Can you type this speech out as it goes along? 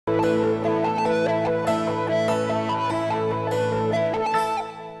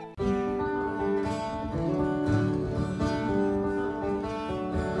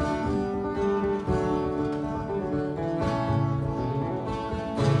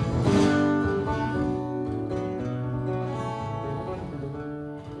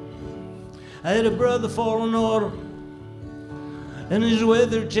I had a brother fallen order, and his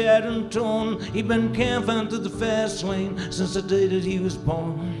weather tattered and torn. He'd been confined to the fast lane since the day that he was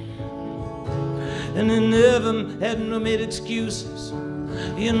born. And he never had no made excuses.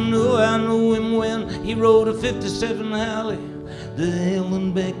 You know I know him when he rode a 57 Harley to hell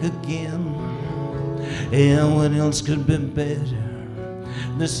and back again. Yeah, what else could be better?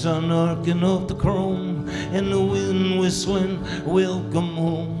 The sun arcing off the chrome and the wind whistling, welcome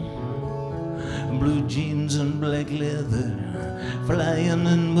home. Blue jeans and black leather, flying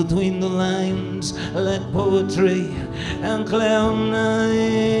in between the lines like poetry and cloud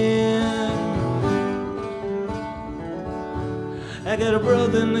nine. I got a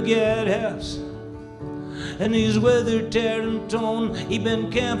brother in the guardhouse, and he's weather tattered and torn. He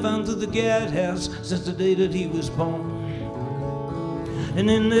been confined to the guardhouse since the day that he was born. And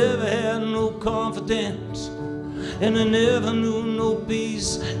he never had no confidence, and I never knew no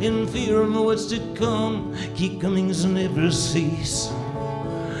peace, in fear of what's to come. Keep comings never cease.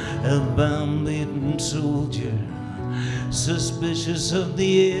 A bomb-beaten soldier, suspicious of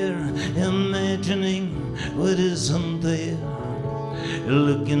the air, imagining what isn't there,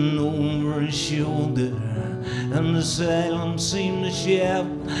 looking over his shoulder, and the silence seemed to shout,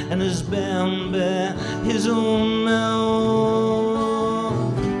 and is bound by his own mouth.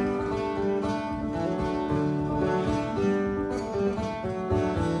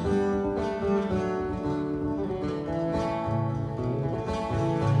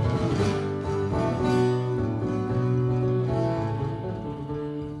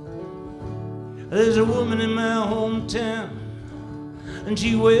 There's a woman in my hometown, and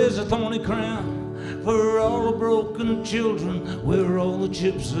she wears a thorny crown for all the broken children where all the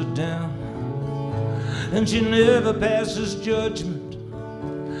chips are down. And she never passes judgment,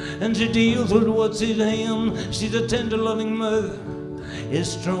 and she deals with what's at hand. She's a tender, loving mother,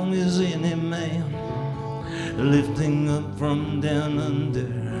 as strong as any man, lifting up from down under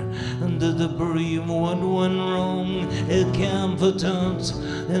the debris of what went wrong, a comfortant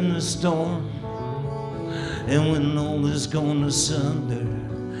in the storm. And when all is gone asunder,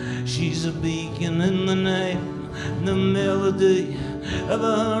 she's a beacon in the night, the melody of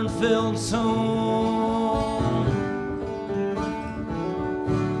a heartfelt song.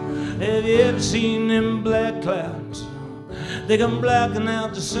 Have you ever seen them black clouds? They come blacking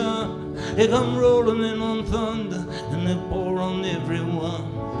out the sun. They come rolling in on thunder, and they pour on everyone.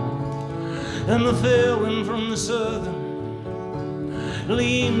 And the fair wind from the southern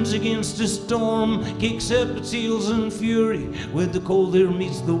leans against the storm, kicks up its heels in fury where the cold air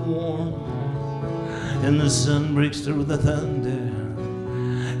meets the warm. And the sun breaks through the thunder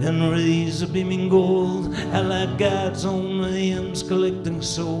and rays of beaming gold, I like God's own hands collecting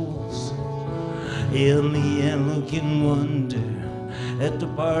souls. And me, I look in wonder at the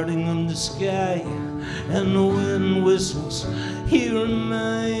parting of the sky, and the wind whistles, here am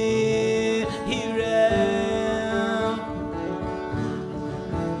I, here I am.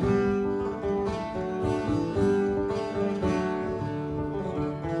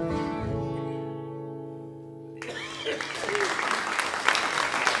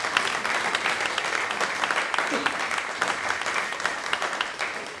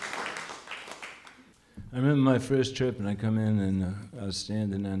 I remember my first trip, and I come in, and I was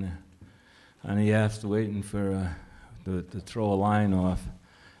standing on the aft waiting for to throw a line off,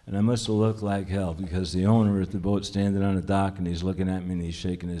 and I must have looked like hell, because the owner at the boat standing on the dock, and he's looking at me, and he's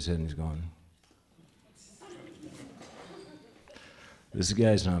shaking his head, and he's going, "This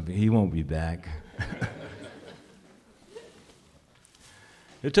guy's not, he won't be back."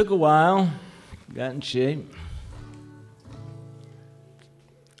 It took a while, got in shape.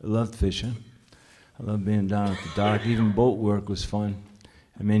 I loved fishing. I love being down at the dock. Even boat work was fun.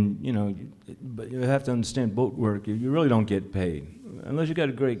 I mean, you know, but you have to understand, boat work, you really don't get paid. Unless you got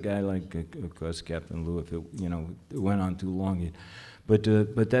a great guy like, of course, Captain Lou, if it, you know, it went on too long. But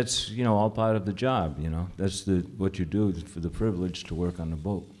that's, you know, all part of the job, you know. That's what you do for the privilege to work on the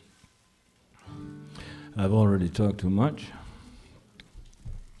boat. I've already talked too much.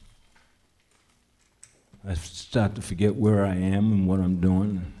 I start to forget where I am and what I'm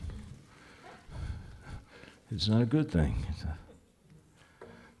doing. It's not a good thing.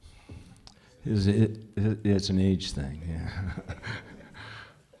 It's an age thing, yeah.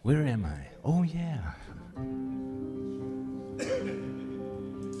 Where am I? Oh, yeah.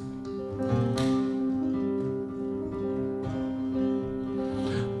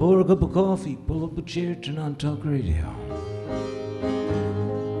 Pour a cup of coffee, pull up a chair, turn on talk radio.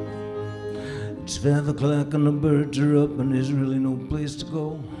 It's 5 o'clock and the birds are up and there's really no place to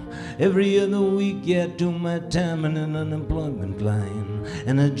go. Every other week, yeah, I do my time in an unemployment line.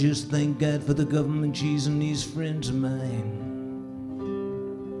 And I just thank God for the government cheese and these friends of mine.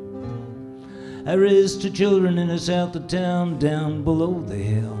 I raised 2 children in the south of town, down below the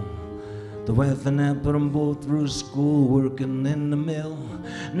hill. The wife and I put them both through school, working in the mill.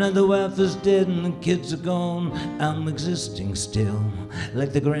 Now the wife is dead and the kids are gone, I'm existing still,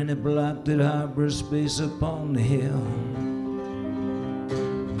 like the granite block that harbors space upon the hill.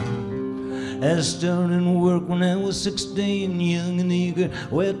 I started work when I was 16, young and eager,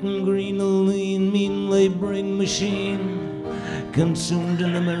 wet and green, a lean, mean laboring machine, consumed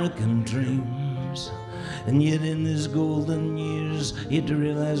in American dreams. And yet in his golden years, yet to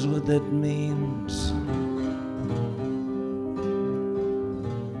realize what that means.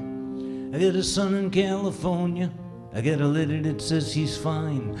 I got a son in California, I got a letter that says he's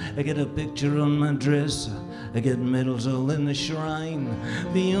fine. I got a picture on my dresser, I got medals all in the shrine.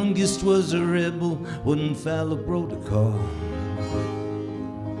 The youngest was a rebel, wouldn't follow protocol.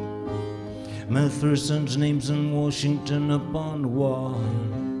 My first son's name's in Washington up on the wall.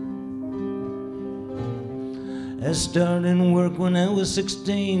 I started work when I was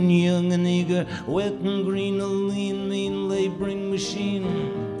 16, young and eager, wet and green, a lean, mean laboring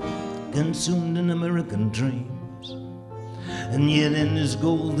machine, consumed in American dreams. And yet in his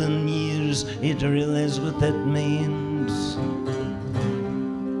golden years, he to realize what that means.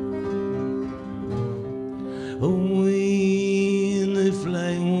 Away, and they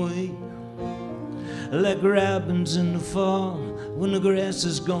fly away, like robins in the fall. When the grass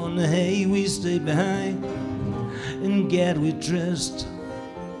is gone, the hay, we stay behind. In God we trust,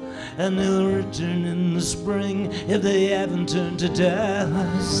 and they'll return in the spring if they haven't turned to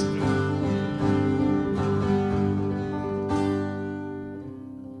dust.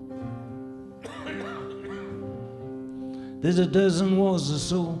 There's a dozen wars or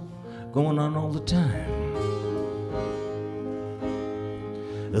so going on all the time,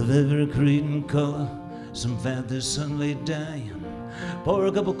 of every creed and color. Some fight their son lay dying. Pour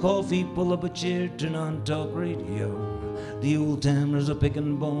a cup of coffee, pull up a chair, turn on talk radio. The old timers are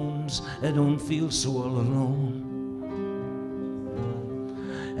picking bones, I don't feel so all alone.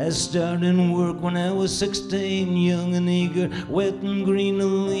 I started work when I was 16, young and eager, wet and green, a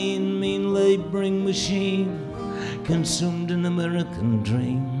lean, mean laboring machine, consumed in American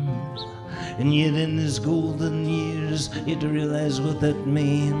dreams. And yet in his golden years, he to realize what that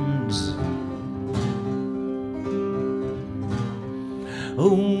means.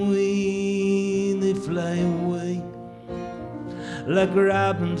 Away, they fly away, like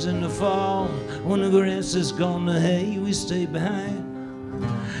robins in the fall. When the grass is gone, the hay, we stay behind.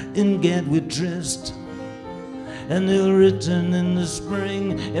 In God we trust, and they'll return in the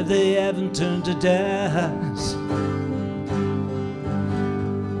spring if they haven't turned to dust.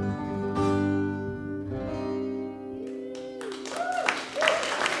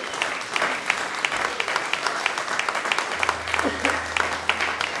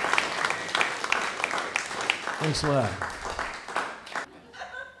 Thanks a lot.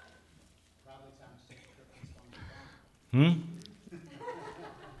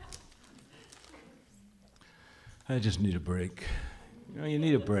 I just need a break. You know, you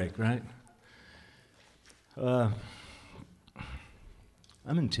need a break, right? I'm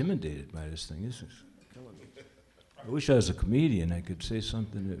intimidated by this thing. This is killing me. I wish I was a comedian. I could say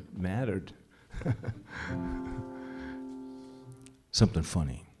something that mattered. Something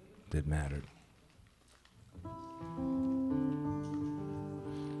funny that mattered.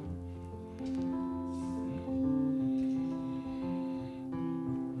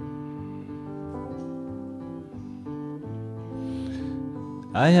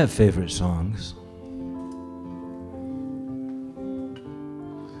 I have favorite songs.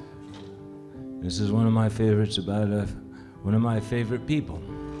 This is one of my favorites about one of my favorite people.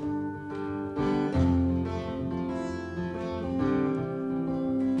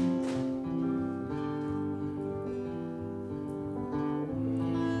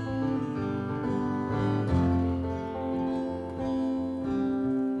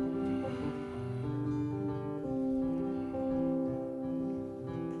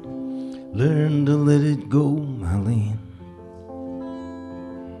 Learn to let it go, Marlene.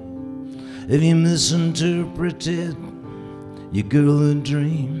 If you misinterpreted your girl of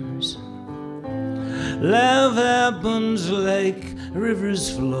dreams, love happens like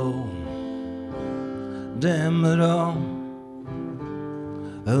rivers flow. Damn it all,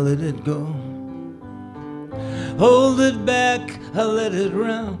 I let it go. Hold it back, I let it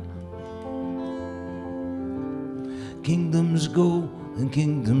run. Kingdoms go and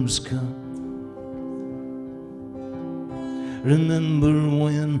kingdoms come. remember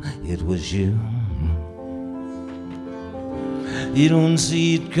when it was you. You don't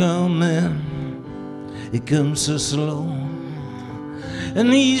see it coming, it comes so slow.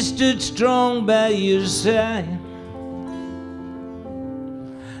 And he stood strong by your side.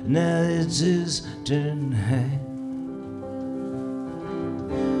 Now it's his turn to hide.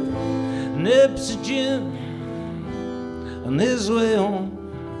 Nips a gin on his way home,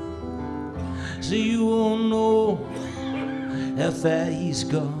 so you won't know how far he's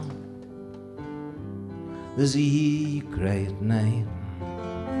gone. Does he hear you cry at night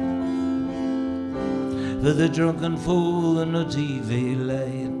for the drunken fool in the TV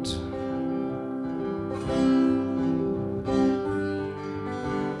light?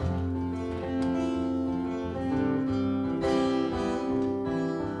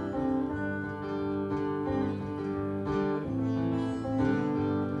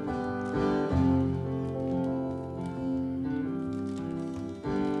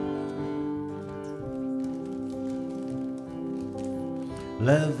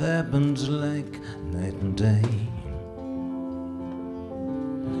 Love happens like night and day.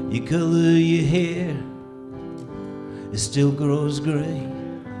 You color your hair, it still grows gray.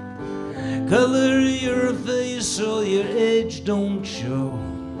 Color your face so your age don't show.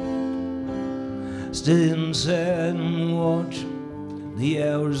 Stay inside and watch the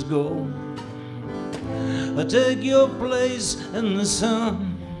hours go. I take your place in the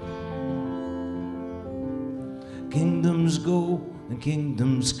sun. Kingdoms go and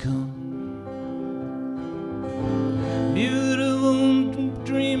kingdoms come. Beautiful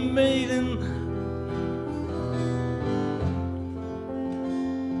dream maiden,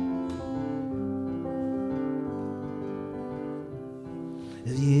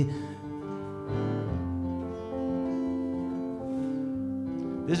 if you,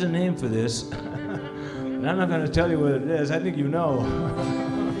 there's a name for this, and I'm not going to tell you what it is. I think you know.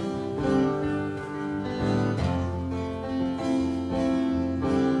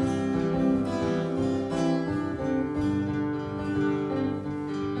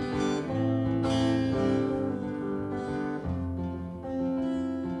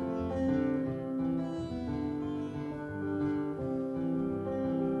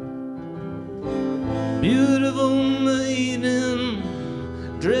 Beautiful maiden,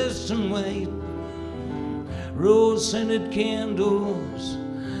 dressed in white, rose-scented candles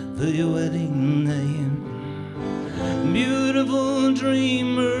for your wedding night. Beautiful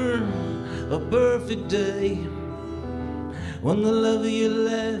dreamer, a perfect day, when the love of your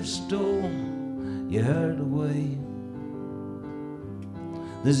life stole your heart away.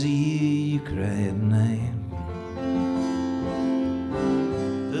 There's a year you cry at night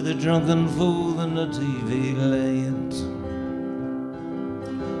for the drunken fool in the TV light.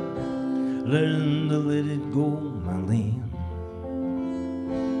 Learn to let it go, my land.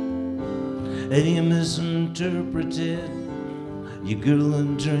 And you misinterpreted your girl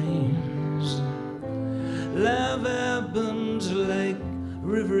in dreams. Love happens like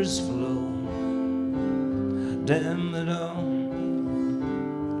rivers flow. Damn it all,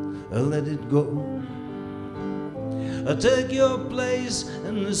 let it go. I'll take your place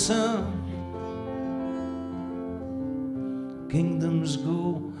in the sun. Kingdoms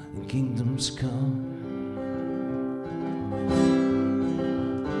go and kingdoms come.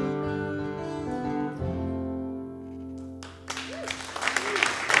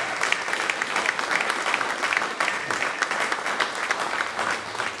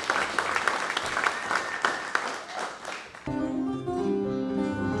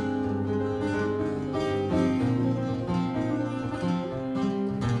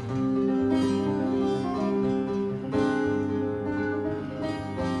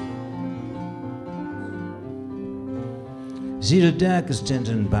 See the doc is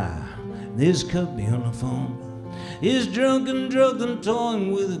tenting by, this cubby on the phone. He's drunk and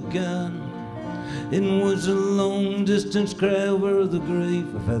toying with a gun. It was a long distance cry over the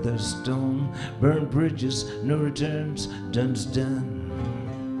grave of Featherstone. Burned bridges, no returns, done's done.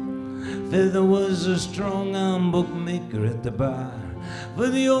 Feather was a strong arm bookmaker at the bar, for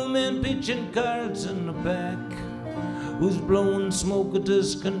the old man pitching cards in the back, who's blowing smoke of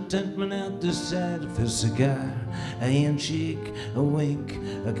discontentment out the side of his cigar. A handshake, a wink,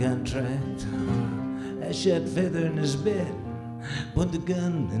 a contract. I shot Feather in his bed, put the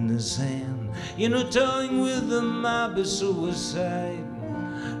gun in his hand. You know, toying with the mob is suicide,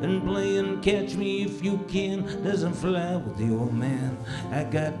 and playing catch me if you can doesn't fly with the old man. I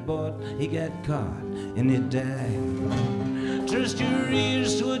got bought, he got caught, and he died. Trust your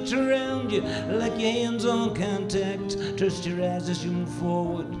ears to what's around you, like your hands on contact. Trust your eyes as you move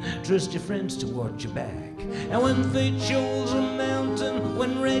forward. Trust your friends to watch your back. And when fate shows a mountain,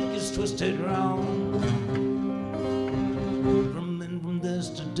 when red gets twisted round, from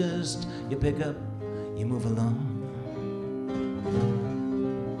dust to dust, you pick up, you move along.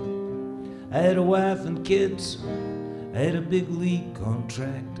 I had a wife and kids, I had a big league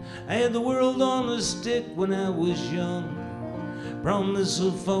contract. I had the world on a stick when I was young. Promise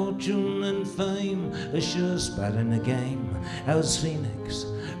of fortune and fame, a sure spot in the game. I was Phoenix,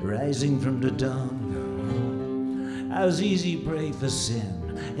 rising from the dawn. I was easy prey for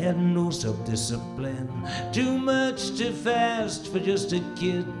sin, had no self-discipline. Too much too fast for just a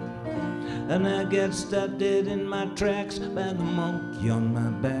kid. And I got stopped dead in my tracks by the monkey on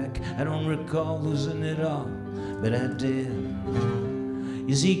my back. I don't recall losing it all, but I did.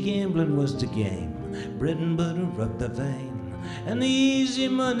 You see, gambling was the game, bread and butter up the vein. And the easy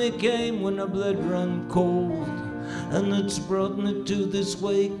money came when the blood run cold. And it's brought me to this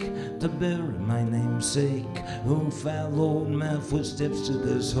wake to bury my namesake, who followed my footsteps to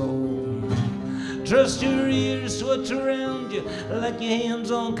this hole. Trust your ears to what's around you, like your hands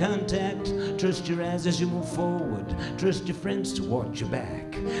on contact. Trust your eyes as you move forward. Trust your friends to watch your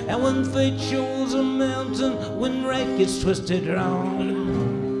back. And when fate shows a mountain, when right gets twisted round,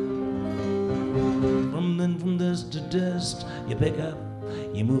 from dust to dust, you pick up,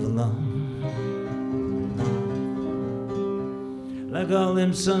 you move along. Like all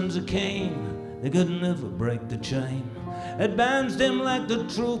them sons of Cain, they could never break the chain. It binds them like the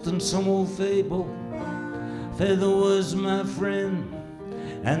truth in some old fable. Feather was my friend,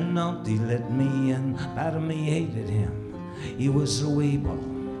 and naughty let me in. Part of me hated him, he was so able.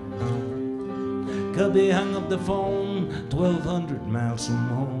 Cubby hung up the phone, 1,200 miles from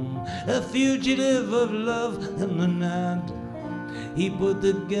home. A fugitive of love in the night. He put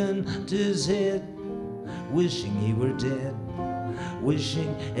the gun to his head, wishing he were dead.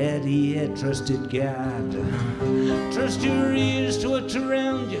 Wishing that he had trusted God. Trust your ears to what's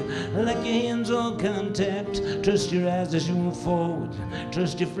around you, like your hands on contact. Trust your eyes as you move forward.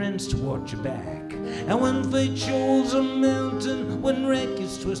 Trust your friends to watch your back. And when fate shows a mountain, when wreck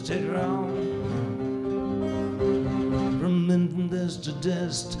is twisted round, from dust to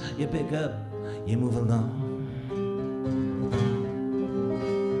dust, you pick up, you move along.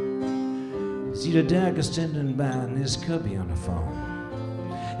 See the dagger standing by and his cubby on the phone.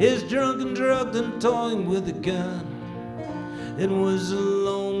 He's drunk and drugged and toying with a gun. It was a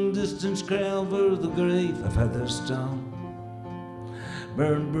long-distance cry over the grave of Heatherstone.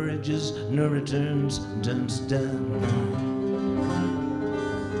 Burned bridges, no returns, done's done.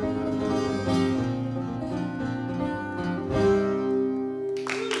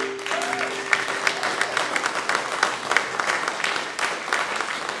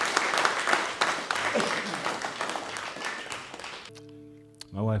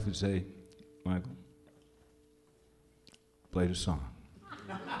 My wife would say, Michael, play the song.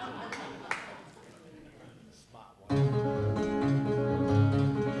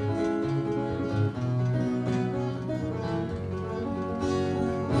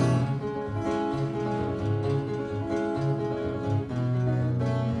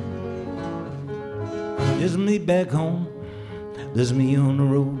 There's me back home, there's me on the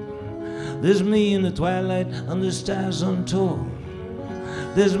road, there's me in the twilight under stars untold.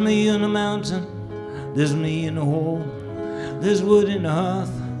 There's me on the mountain, there's me in the hole, there's wood in the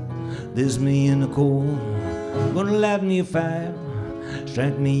hearth, there's me in the coal. Gonna light me a fire,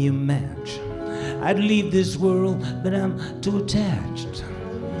 strike me a match. I'd leave this world, but I'm too attached.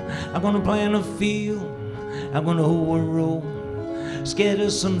 I'm gonna plant a field, I'm gonna hoe a row, scatter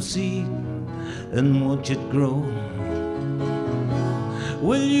some seed and watch it grow.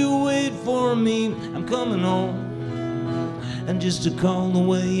 Will you wait for me? I'm coming home. And just a call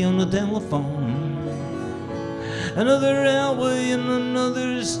away on the telephone. Another hour in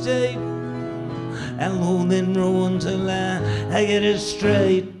another state. I'll hold and row until I get it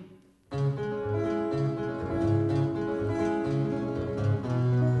straight.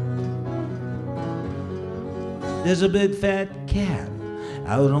 There's a big fat cat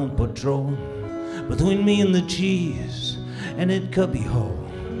out on patrol between me and the cheese and that cubby hole.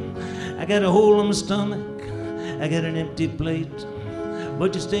 I got a hole in my stomach, I got an empty plate,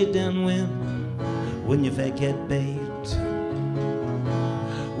 but you stay downwind when your fat cat bait.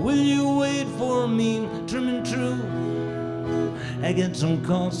 Will you wait for me, trimming true? I got some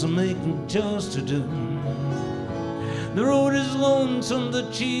calls to make and chores to do. The road is lonesome, the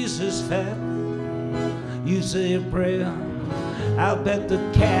cheese is fat. You say a prayer, I'll pet the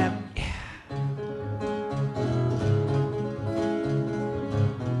cat.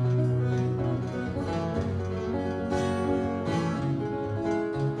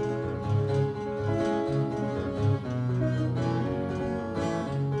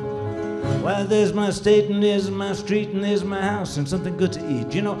 Why, there's my state and there's my street and there's my house and something good to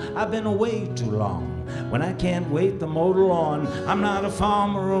eat. You know, I've been away too long. When I can't wait the motor on, I'm not a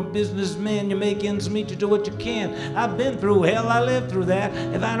farmer or a businessman. You make ends meet, you do what you can. I've been through hell, I lived through that.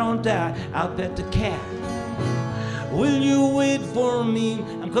 If I don't die, I'll pet the cat. Will you wait for me?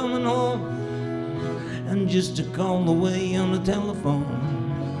 I'm coming home. And just to call away on the telephone.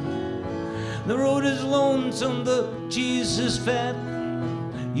 The road is lonesome, the cheese is fat.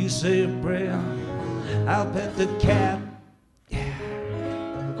 You say a prayer, I'll pet the cat.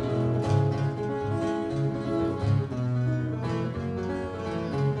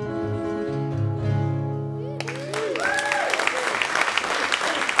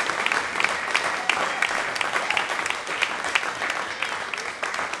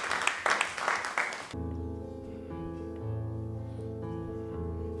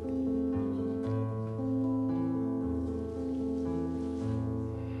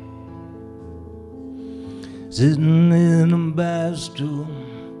 Sitting in a bar stool,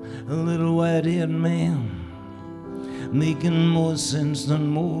 a little white-haired man, making more sense than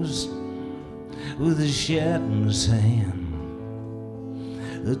most, with a shot in his hand,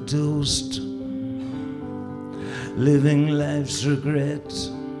 a toast, living life's regrets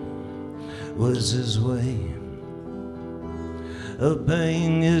was his way of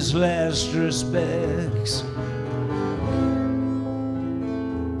paying his last respects.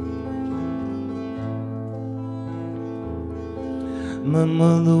 My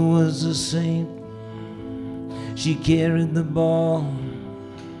mother was a saint. She carried the ball.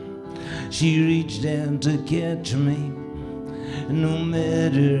 She reached out to catch me, no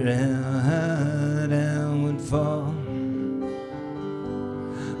matter how hard I would fall.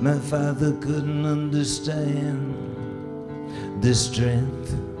 My father couldn't understand the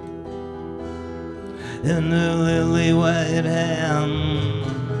strength in her lily white hands.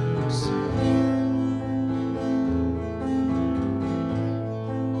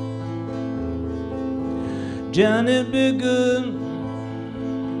 Johnny, be good.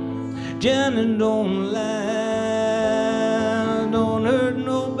 Johnny, don't lie. Don't hurt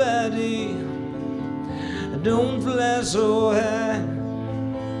nobody. Don't fly so high.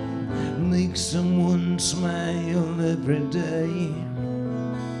 Make someone smile every day.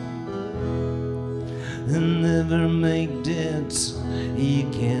 And never make debts you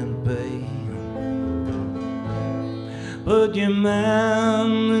can't pay. Put your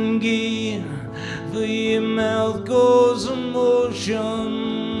mind in gear. For your mouth goes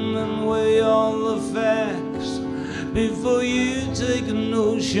emotion, and weigh all the facts before you take a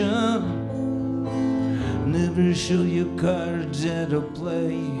notion. Never show your cards at a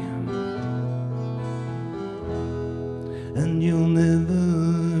play, and you'll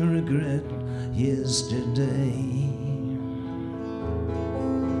never regret yesterday.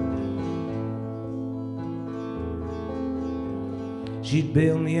 She'd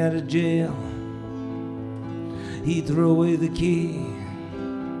bail me out of jail. He'd throw away the key.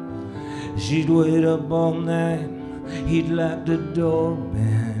 She'd wait up all night. He'd lock the door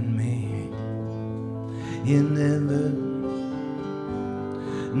behind me. He never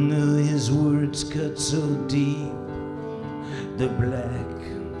knew his words cut so deep. The black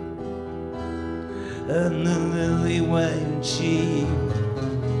and the lily white sheep.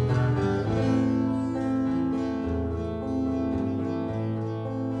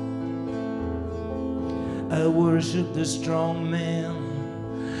 I worship the strong man.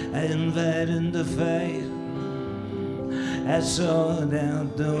 I invite him to fight. I sought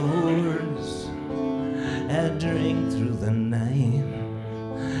out the horse. I drank through the night.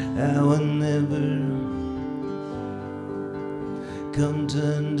 I would never come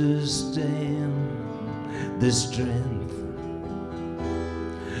to understand the strength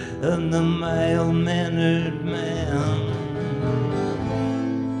of the mild-mannered man.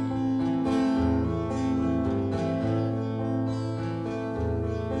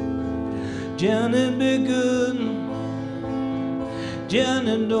 Johnny, be good.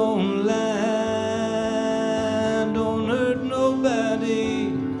 Johnny, don't lie. Don't hurt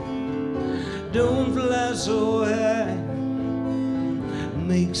nobody. Don't fly so high.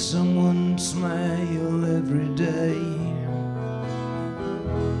 Make someone smile every day.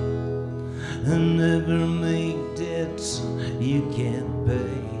 And never make debts you can't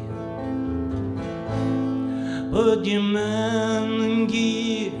pay. Put your mind in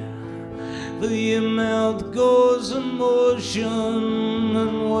gear. For your mouth goes emotion,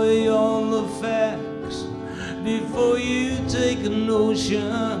 and weigh all the facts before you take a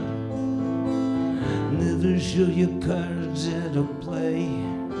notion. Never show your cards at a play,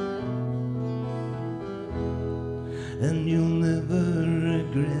 and you'll never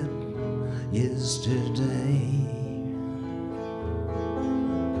regret yesterday.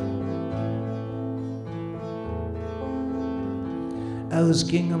 I was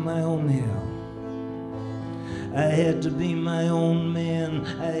king of my own hill. I had to be my own man.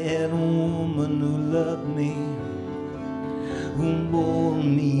 I had a woman who loved me, who bore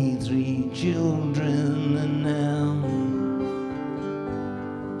me 3 children, and now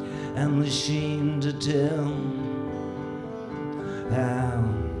I'm ashamed to tell how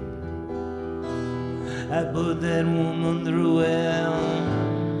I put that woman through hell.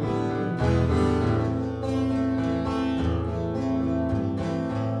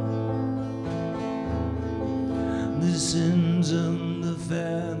 The sins of the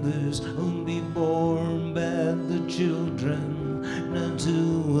fathers will be borne by the children, not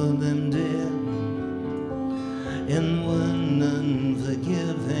 2 of them dead, and one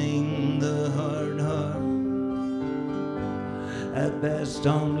unforgiving, the hard heart I passed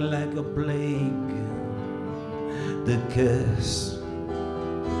on like a plague, the curse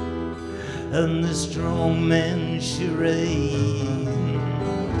and the strong man's charade.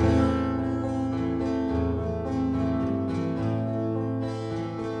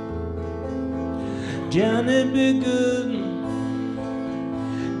 Johnny, be good.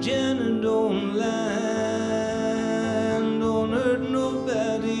 Johnny, don't lie. Don't hurt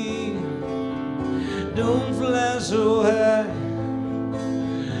nobody. Don't fly so high.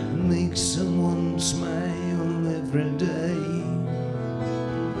 Make someone smile every day.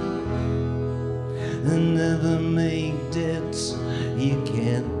 And never make debts you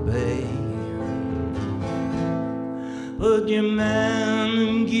can't pay. Put your mind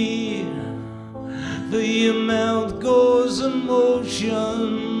in gear, for your mouth goes in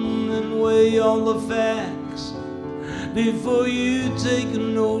motion, and weigh all the facts before you take a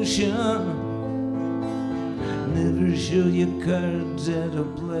notion. Never show your cards at a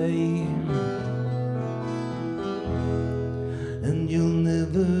play, and you'll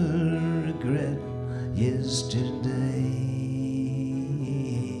never regret yesterday.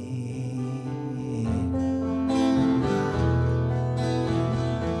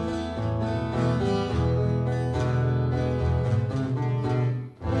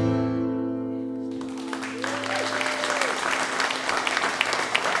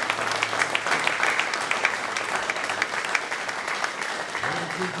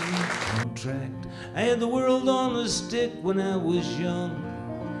 Contract. I had the world on a stick when I was young.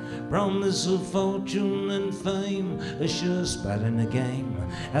 Promise of fortune and fame, a sure spot in the game.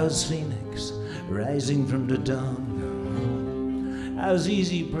 I was Phoenix, rising from the dawn. I was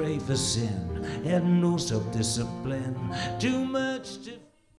easy prey for sin, had no self-discipline, too much to